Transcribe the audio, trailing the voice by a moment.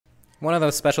One of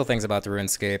the special things about the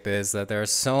RuneScape is that there are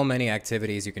so many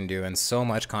activities you can do and so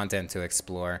much content to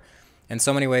explore and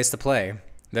so many ways to play.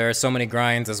 There are so many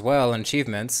grinds as well and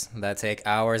achievements that take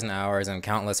hours and hours and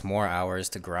countless more hours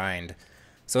to grind.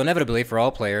 So inevitably for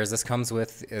all players this comes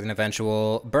with an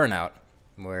eventual burnout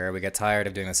where we get tired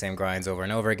of doing the same grinds over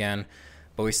and over again,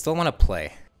 but we still want to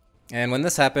play. And when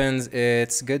this happens,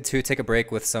 it's good to take a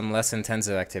break with some less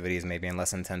intensive activities, maybe, and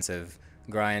less intensive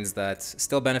grinds that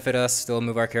still benefit us, still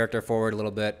move our character forward a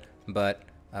little bit, but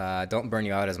don't burn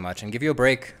you out as much and give you a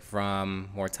break from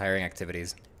more tiring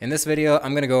activities. In this video,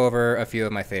 I'm going to go over a few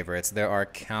of my favorites. There are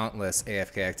countless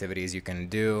AFK activities you can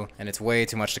do, and it's way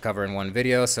too much to cover in one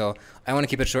video, so I want to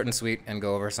keep it short and sweet and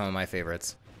go over some of my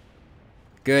favorites.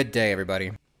 Good day,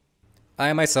 everybody.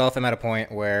 I myself am at a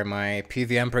point where my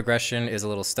PVM progression is a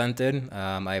little stunted.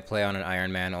 I play on an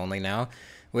Iron Man only now,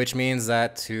 which means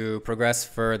that to progress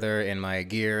further in my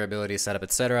gear, ability, setup,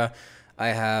 etc., I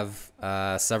have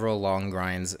several long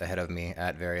grinds ahead of me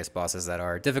at various bosses that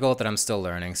are difficult that I'm still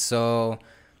learning. So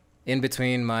in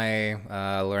between my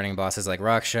learning bosses like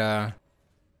Raksha,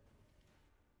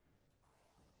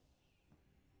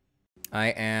 I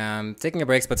am taking a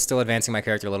break but still advancing my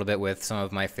character a little bit with some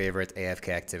of my favorite AFK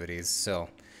activities. So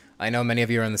I know many of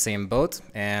you are in the same boat,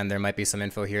 and there might be some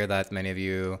info here that many of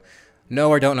you know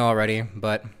or don't know already,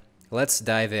 but let's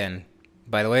dive in.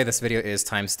 By the way, this video is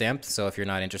time-stamped, so if you're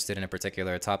not interested in a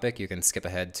particular topic, you can skip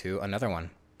ahead to another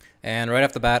one. And right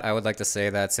off the bat, I would like to say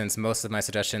that since most of my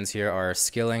suggestions here are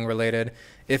skilling related,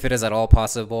 if it is at all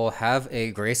possible, have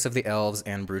a Grace of the Elves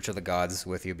and Brooch of the Gods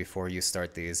with you before you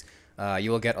start these.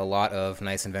 You will get a lot of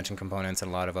nice invention components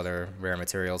and a lot of other rare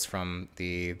materials from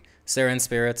the Sarin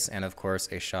Spirits, and of course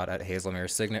a shot at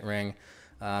Hazelmere's Signet Ring.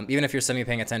 Even if you're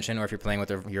semi-paying attention or if you're playing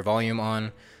with your volume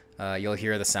on, you'll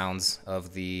hear the sounds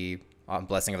of the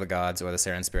Blessing of the Gods or the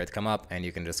Sarin Spirit come up, and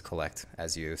you can just collect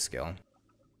as you skill.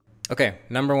 Okay,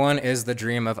 number one is the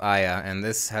Dream of Iaia, and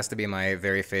this has to be my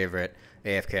very favorite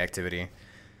AFK activity.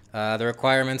 The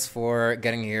requirements for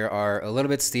getting here are a little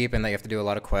bit steep in that you have to do a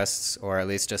lot of quests, or at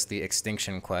least just the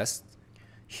Extinction quest.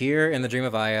 Here in the Dream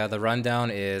of Iaia, the rundown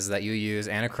is that you use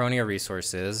Anachronia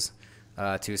resources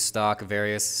to stock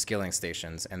various skilling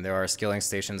stations, and there are skilling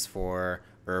stations for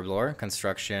Herblore,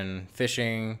 Construction,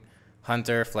 Fishing,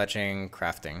 Hunter, Fletching,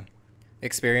 Crafting.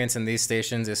 Experience in these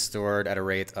stations is stored at a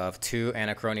rate of 2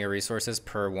 Anachronia resources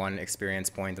per 1 experience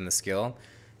point in the skill,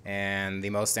 and the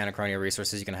most Anachronia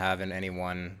resources you can have in any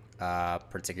one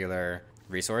particular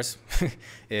resource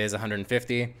is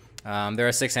 150. There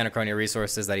are 6 Anachronia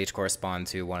resources that each correspond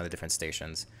to one of the different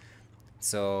stations.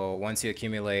 So once you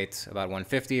accumulate about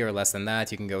 150 or less than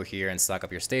that, you can go here and stock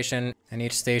up your station, and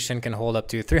each station can hold up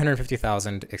to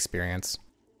 350,000 experience.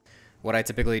 What I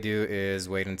typically do is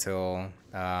wait until,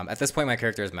 at this point my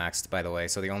character is maxed, by the way,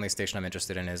 so the only station I'm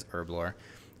interested in is Herblore.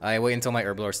 I wait until my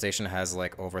Herblore station has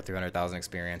like over 300,000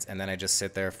 experience, and then I just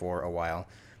sit there for a while.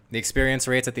 The experience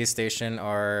rates at these stations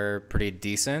are pretty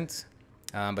decent,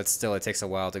 but still it takes a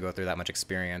while to go through that much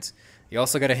experience. You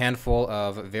also get a handful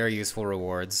of very useful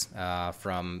rewards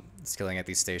from skilling at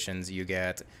these stations. You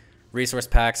get resource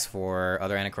packs for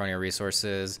other Anachronia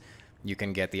resources. You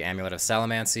can get the Amulet of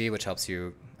Salamancy, which helps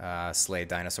you slay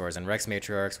dinosaurs and Rex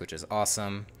Matriarchs, which is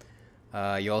awesome.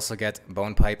 You also get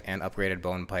Bone Pipe and upgraded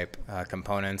Bone Pipe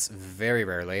components very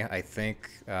rarely. I think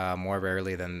more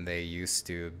rarely than they used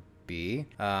to be.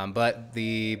 But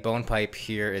the Bone Pipe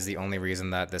here is the only reason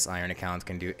that this Iron account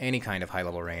can do any kind of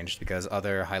high-level range, because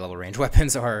other high-level range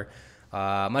weapons are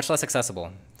much less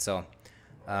accessible. So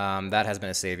that has been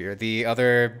a savior. The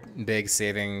other big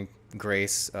saving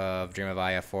grace of Dream of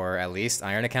Iaia for at least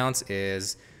Iron accounts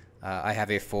is I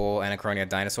have a full Anachronia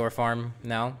dinosaur farm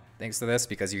now, thanks to this,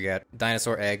 because you get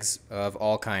dinosaur eggs of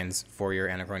all kinds for your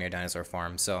Anachronia dinosaur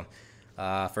farm. So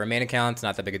for a main account,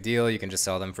 not that big a deal. You can just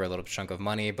sell them for a little chunk of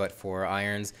money, but for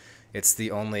irons, it's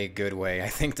the only good way, I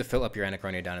think, to fill up your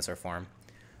Anachronia dinosaur farm.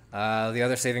 The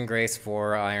other saving grace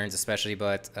for irons especially,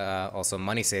 but also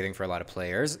money saving for a lot of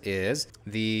players, is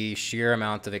the sheer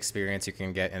amount of experience you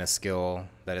can get in a skill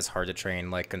that is hard to train,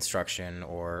 like Construction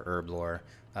or Herblore,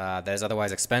 that is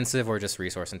otherwise expensive or just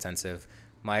resource intensive.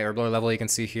 My Herblore level you can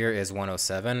see here is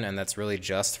 107, and that's really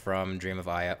just from Dream of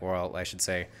Iaia, or I should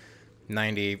say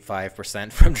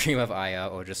 95% from Dream of Iaia,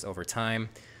 or just over time,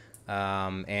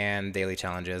 and daily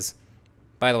challenges.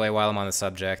 By the way, while I'm on the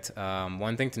subject,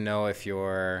 one thing to know if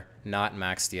you're not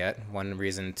maxed yet, one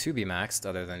reason to be maxed,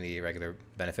 other than the regular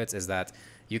benefits, is that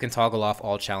you can toggle off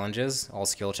all challenges, all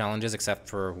skill challenges, except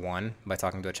for one, by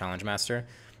talking to a challenge master.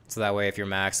 So that way, if you're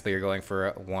maxed, but you're going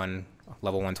for one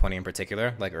level 120 in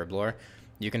particular, like Herblore,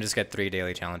 You can just get 3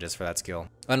 daily challenges for that skill.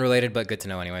 Unrelated, but good to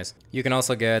know anyways. You can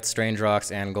also get strange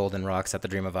rocks and golden rocks at the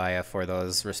Dream of Iaia for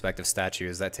those respective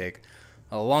statues that take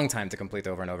a long time to complete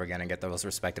over and over again and get those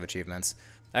respective achievements.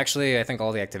 Actually, I think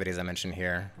all the activities I mentioned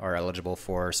here are eligible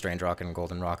for strange rock and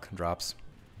golden rock drops.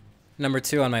 Number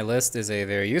 2 on my list is a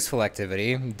very useful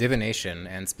activity, Divination,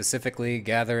 and specifically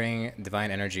gathering divine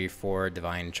energy for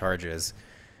divine charges.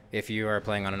 If you are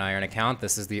playing on an iron account,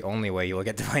 this is the only way you will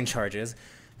get divine charges.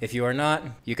 If you are not,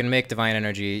 you can make divine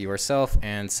energy yourself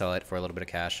and sell it for a little bit of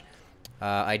cash.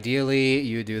 Ideally,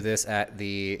 you do this at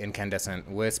the incandescent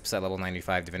wisps at level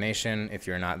 95 divination. If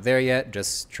you're not there yet,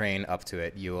 just train up to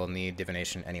it. You will need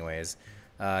divination anyways.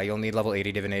 You'll need level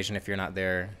 80 divination if you're not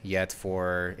there yet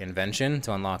for Invention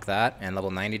to unlock that, and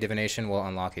level 90 divination will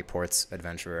unlock a Ports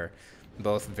Adventurer.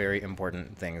 Both very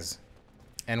important things.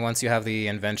 And once you have the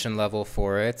Invention level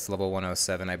for it, level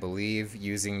 107 I believe,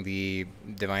 using the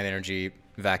divine energy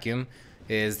vacuum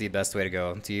is the best way to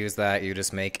go. To use that, you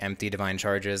just make empty divine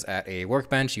charges at a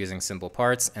workbench using simple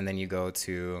parts, and then you go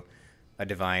to a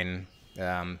divine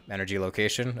energy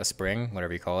location, a spring,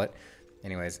 whatever you call it.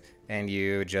 Anyways, and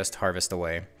you just harvest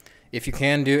away. If you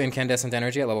can do incandescent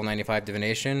energy at level 95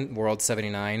 divination, world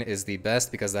 79 is the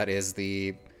best because that is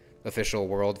the official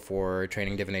world for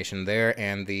training divination there,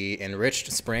 and the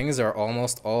enriched springs are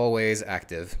almost always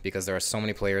active because there are so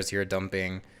many players here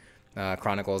dumping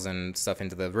chronicles and stuff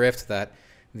into the rift that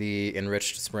the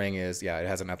enriched spring is, yeah, it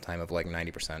has an uptime of like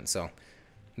 90%, so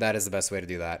that is the best way to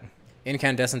do that.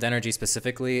 Incandescent energy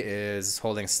specifically is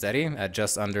holding steady at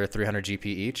just under 300 GP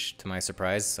each. To my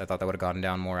surprise, I thought that would have gotten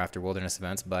down more after wilderness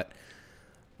events, but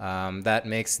that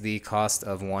makes the cost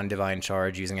of 1 divine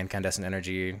charge using incandescent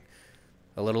energy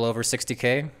a little over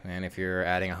 60k, and if you're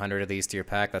adding 100 of these to your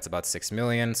pack, that's about 6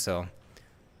 million, so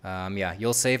yeah,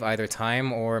 you'll save either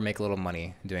time or make a little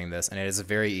money doing this, and it is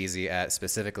very easy at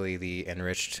specifically the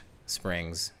enriched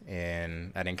springs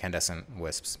at incandescent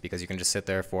wisps, because you can just sit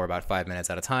there for about 5 minutes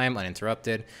at a time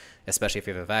uninterrupted, especially if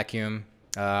you have a vacuum.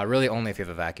 Really only if you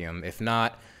have a vacuum. If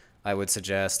not, I would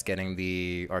suggest getting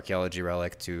the Archaeology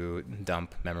Relic to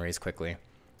dump memories quickly.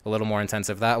 A little more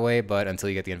intensive that way, but until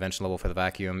you get the Invention level for the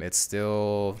vacuum, it's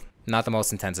still not the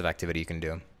most intensive activity you can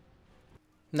do.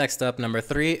 Next up, number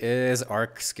 3 is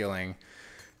Arc skilling.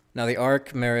 Now the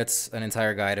Arc merits an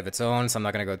entire guide of its own, so I'm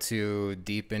not going to go too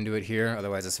deep into it here,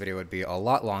 otherwise this video would be a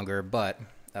lot longer, but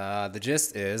the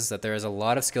gist is that there is a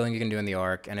lot of skilling you can do in the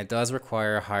Arc, and it does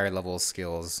require higher level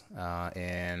skills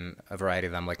in a variety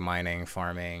of them, like mining,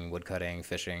 farming, woodcutting,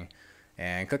 fishing,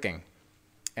 and cooking,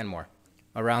 and more.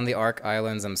 Around the Arc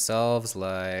islands themselves,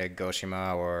 like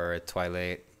Goshima or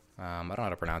Twilight, I don't know how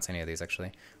to pronounce any of these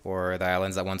actually, or the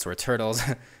islands that once were turtles,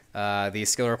 the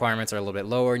skill requirements are a little bit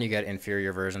lower and you get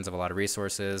inferior versions of a lot of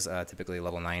resources, typically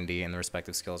level 90 in the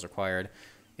respective skills required.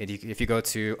 If you go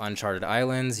to Uncharted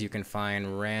Islands, you can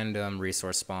find random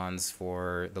resource spawns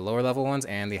for the lower level ones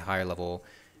and the higher level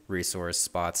resource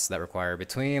spots that require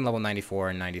between level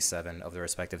 94 and 97 of the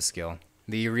respective skill.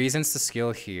 The reasons to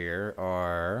skill here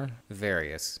are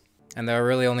various, and there are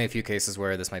really only a few cases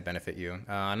where this might benefit you.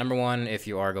 Number 1, if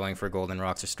you are going for golden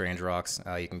rocks or strange rocks,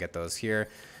 you can get those here.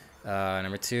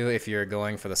 Number 2, if you're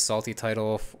going for the salty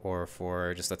title or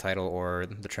for just the title or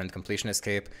the trimmed completionist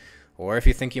cape, or if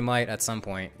you think you might at some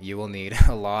point, you will need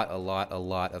a lot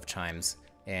of chimes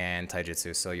and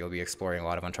taijutsu, so you'll be exploring a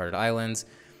lot of Uncharted Islands,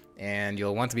 and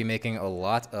you'll want to be making a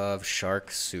lot of shark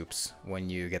soups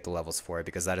when you get the levels for it,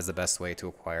 because that is the best way to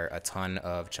acquire a ton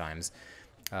of chimes.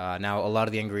 Now, a lot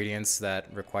of the ingredients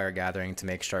that require gathering to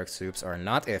make shark soups are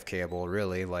not AFKable,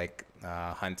 really, like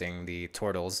hunting the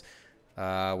turtles,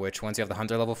 which once you have the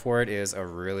hunter level for it is a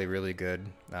really good,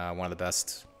 one of the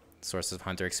best sources of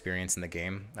hunter experience in the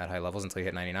game at high levels until you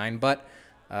hit 99, but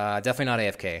definitely not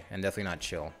AFK and definitely not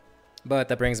chill. But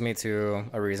that brings me to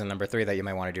a reason number 3 that you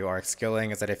might want to do Arc skilling,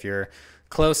 is that if you're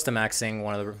close to maxing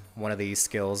one of these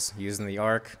skills using the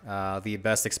Arc, the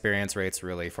best experience rates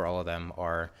really for all of them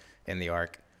are in the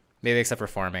Arc. Maybe except for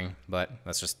farming, but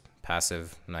that's just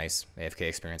passive, nice AFK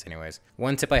experience anyways.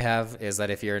 One tip I have is that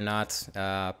if you're not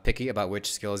picky about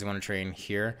which skills you want to train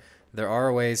here, there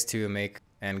are ways to make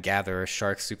and gather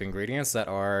shark soup ingredients that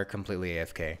are completely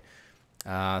AFK.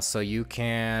 So you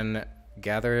can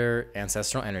gather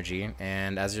ancestral energy,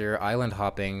 and as you're island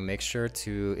hopping, make sure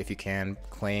to, if you can,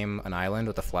 claim an island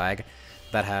with a flag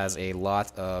that has a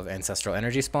lot of ancestral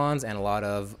energy spawns and a lot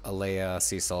of Iaia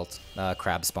sea salt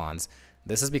crab spawns.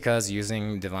 This is because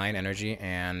using divine energy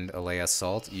and Iaia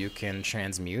salt, you can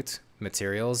transmute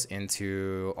materials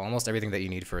into almost everything that you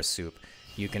need for a soup.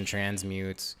 You can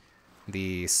transmute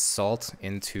the salt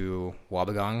into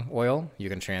wobbegong oil. You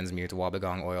can transmute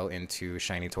wobbegong oil into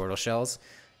shiny turtle shells.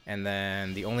 And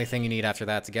then the only thing you need after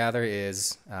that to gather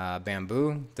is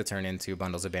bamboo to turn into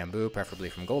bundles of bamboo, preferably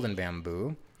from golden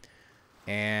bamboo,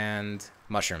 and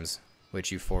mushrooms,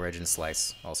 which you forage and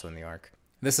slice, also in the Ark.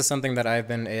 This is something that I've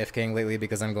been AFKing lately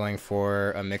because I'm going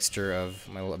for a mixture of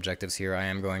my little objectives here. I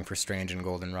am going for strange and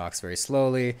golden rocks very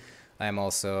slowly. I am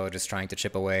also just trying to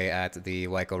chip away at the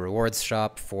Lyco rewards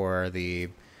shop for the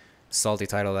salty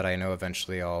title that I know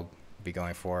eventually I'll be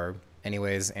going for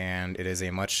anyways, and it is a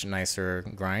much nicer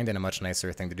grind and a much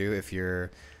nicer thing to do if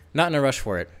you're not in a rush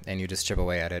for it and you just chip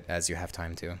away at it as you have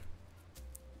time to.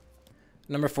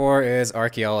 Number 4 is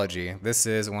Archaeology. This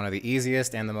is one of the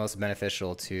easiest and the most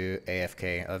beneficial to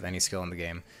AFK of any skill in the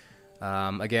game.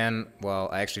 Again, well,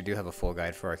 I actually do have a full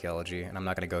guide for Archaeology, and I'm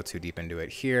not going to go too deep into it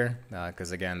here,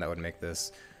 because again, that would make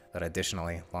this an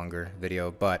additionally longer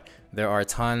video, but there are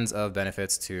tons of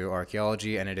benefits to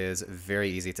Archaeology, and it is very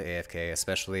easy to AFK,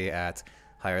 especially at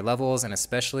higher levels, and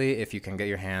especially if you can get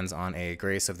your hands on a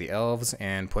Grace of the Elves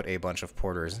and put a bunch of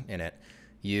porters in it.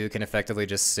 You can effectively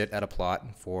just sit at a plot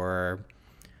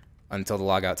until the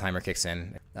logout timer kicks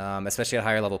in, especially at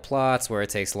higher level plots where it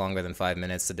takes longer than 5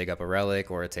 minutes to dig up a relic,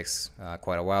 or it takes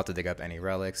quite a while to dig up any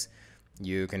relics.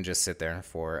 You can just sit there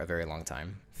for a very long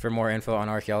time. For more info on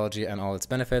Archaeology and all its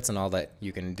benefits and all that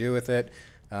you can do with it,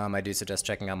 I do suggest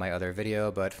checking out my other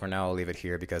video, but for now I'll leave it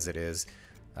here because it is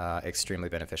extremely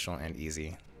beneficial and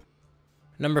easy.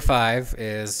 Number 5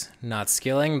 is not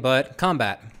skilling, but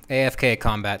combat. AFK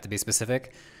combat, to be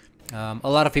specific. A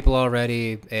lot of people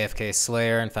already AFK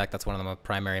Slayer. In fact, that's one of the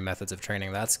primary methods of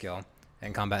training that skill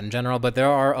and combat in general, but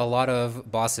there are a lot of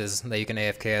bosses that you can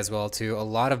AFK as well to a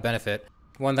lot of benefit.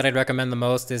 One that I'd recommend the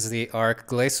most is the Arc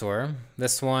Glacor.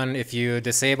 This one, if you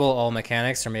disable all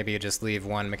mechanics, or maybe you just leave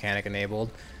one mechanic enabled,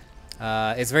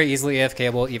 it's very easily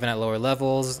AFKable even at lower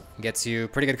levels, gets you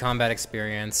pretty good combat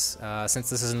experience. Since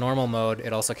this is normal mode,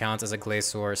 it also counts as a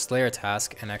Glacor Slayer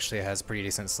task and actually has pretty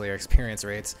decent Slayer experience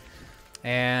rates.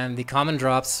 And the common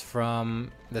drops from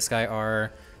this guy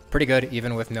are pretty good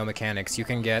even with no mechanics. You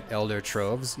can get Elder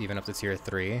Troves, even up to tier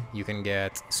 3. You can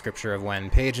get Scripture of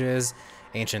Wen pages,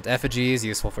 Ancient Effigies,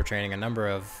 useful for training a number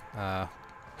of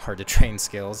hard to train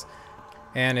skills,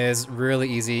 and is really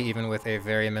easy even with a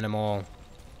very minimal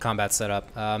combat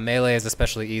setup. Melee is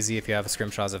especially easy if you have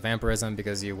Scrimshaws of Vampirism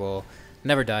because you will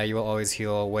never die, you will always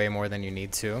heal way more than you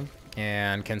need to,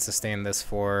 and can sustain this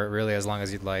for really as long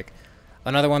as you'd like.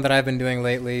 Another one that I've been doing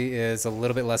lately is a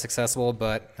little bit less accessible,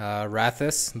 but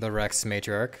Rathis, the Rex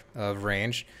Matriarch of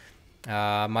range.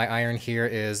 My iron here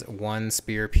is 1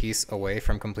 spear piece away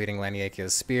from completing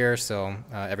Laniakia's spear, so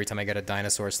every time I get a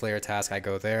Dinosaur Slayer task, I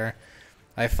go there.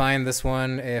 I find this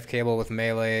one AFKable with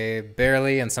melee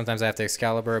barely, and sometimes I have to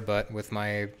Excalibur, but with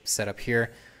my setup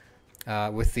here,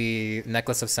 with the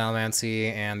Necklace of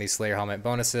Salamancy and the Slayer Helmet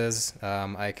bonuses,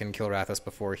 I can kill Rathis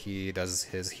before he does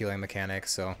his healing mechanic,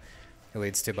 so it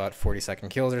leads to about 40-second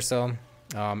kills or so,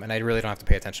 and I really don't have to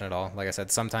pay attention at all. Like I said,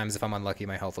 sometimes if I'm unlucky,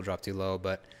 my health will drop too low,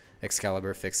 but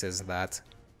Excalibur fixes that.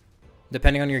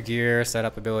 Depending on your gear,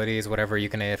 setup abilities, whatever, you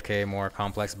can AFK more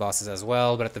complex bosses as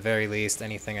well, but at the very least,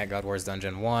 anything at God Wars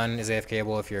Dungeon 1 is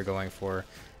AFKable if you're going for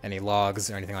any logs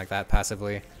or anything like that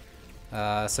passively.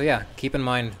 So yeah, keep in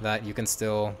mind that you can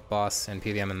still boss and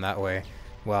PVM in that way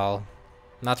while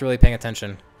not really paying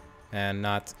attention and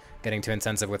not getting too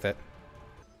intensive with it.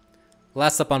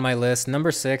 Last up on my list,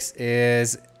 number 6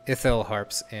 is Ithell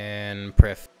Harps in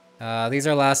Prif. These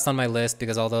are last on my list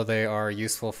because although they are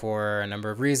useful for a number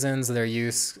of reasons, their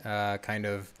use kind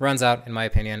of runs out, in my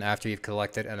opinion, after you've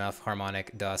collected enough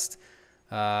harmonic dust.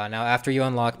 Now, after you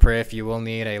unlock Prif, you will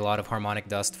need a lot of harmonic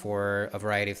dust for a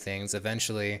variety of things.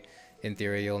 Eventually, in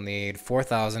theory, you'll need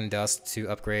 4,000 dust to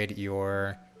upgrade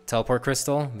your teleport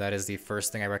crystal. That is the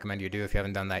first thing I recommend you do if you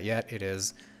haven't done that yet. It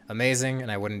is amazing,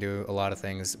 and I wouldn't do a lot of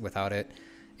things without it.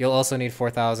 You'll also need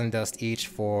 4,000 dust each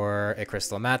for a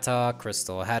crystal mattock,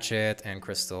 crystal hatchet, and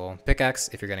crystal pickaxe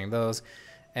if you're getting those.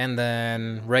 And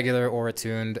then regular or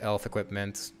attuned elf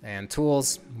equipment and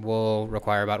tools will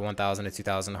require about 1,000 to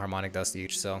 2,000 harmonic dust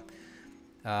each. So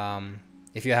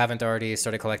if you haven't already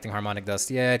started collecting harmonic dust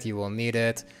yet, you will need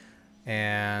it.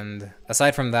 And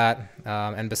aside from that,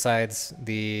 and besides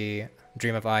the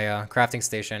Dream of Iaia crafting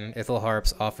station, Ithell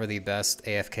Harps offer the best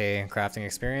AFK crafting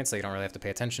experience that you don't really have to pay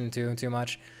attention to too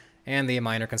much, and the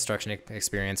minor construction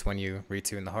experience when you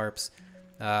retune the harps.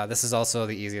 This is also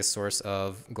the easiest source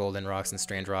of golden rocks and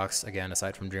strange rocks, again,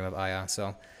 aside from Dream of Iaia.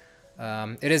 So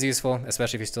it is useful,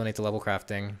 especially if you still need to level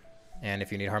crafting and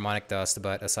if you need harmonic dust,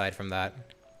 but aside from that,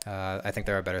 I think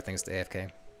there are better things to AFK.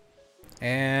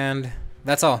 And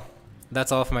that's all.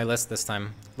 That's all for my list this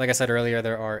time. Like I said earlier,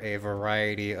 there are a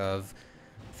variety of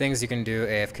things you can do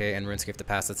AFK and RuneScape to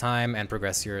pass the time and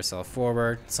progress yourself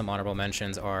forward. Some honorable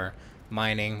mentions are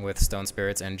mining with stone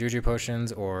spirits and juju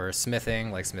potions, or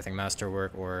smithing, like smithing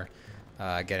masterwork, or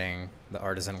getting the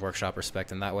artisan workshop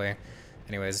respect in that way.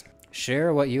 Anyways,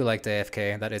 share what you like to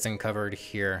AFK that isn't covered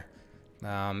here.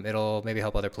 It'll maybe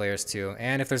help other players too.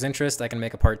 And if there's interest, I can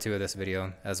make a part 2 of this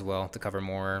video as well to cover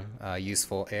more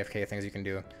useful AFK things you can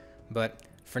do. But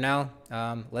for now,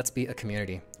 let's be a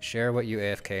community. Share what you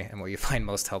AFK and what you find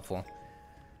most helpful.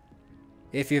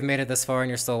 If you've made it this far and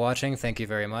you're still watching, thank you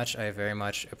very much. I very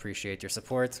much appreciate your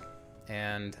support.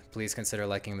 And please consider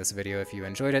liking this video if you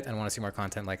enjoyed it and want to see more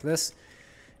content like this,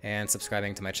 and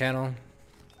subscribing to my channel.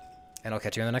 And I'll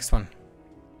catch you in the next one.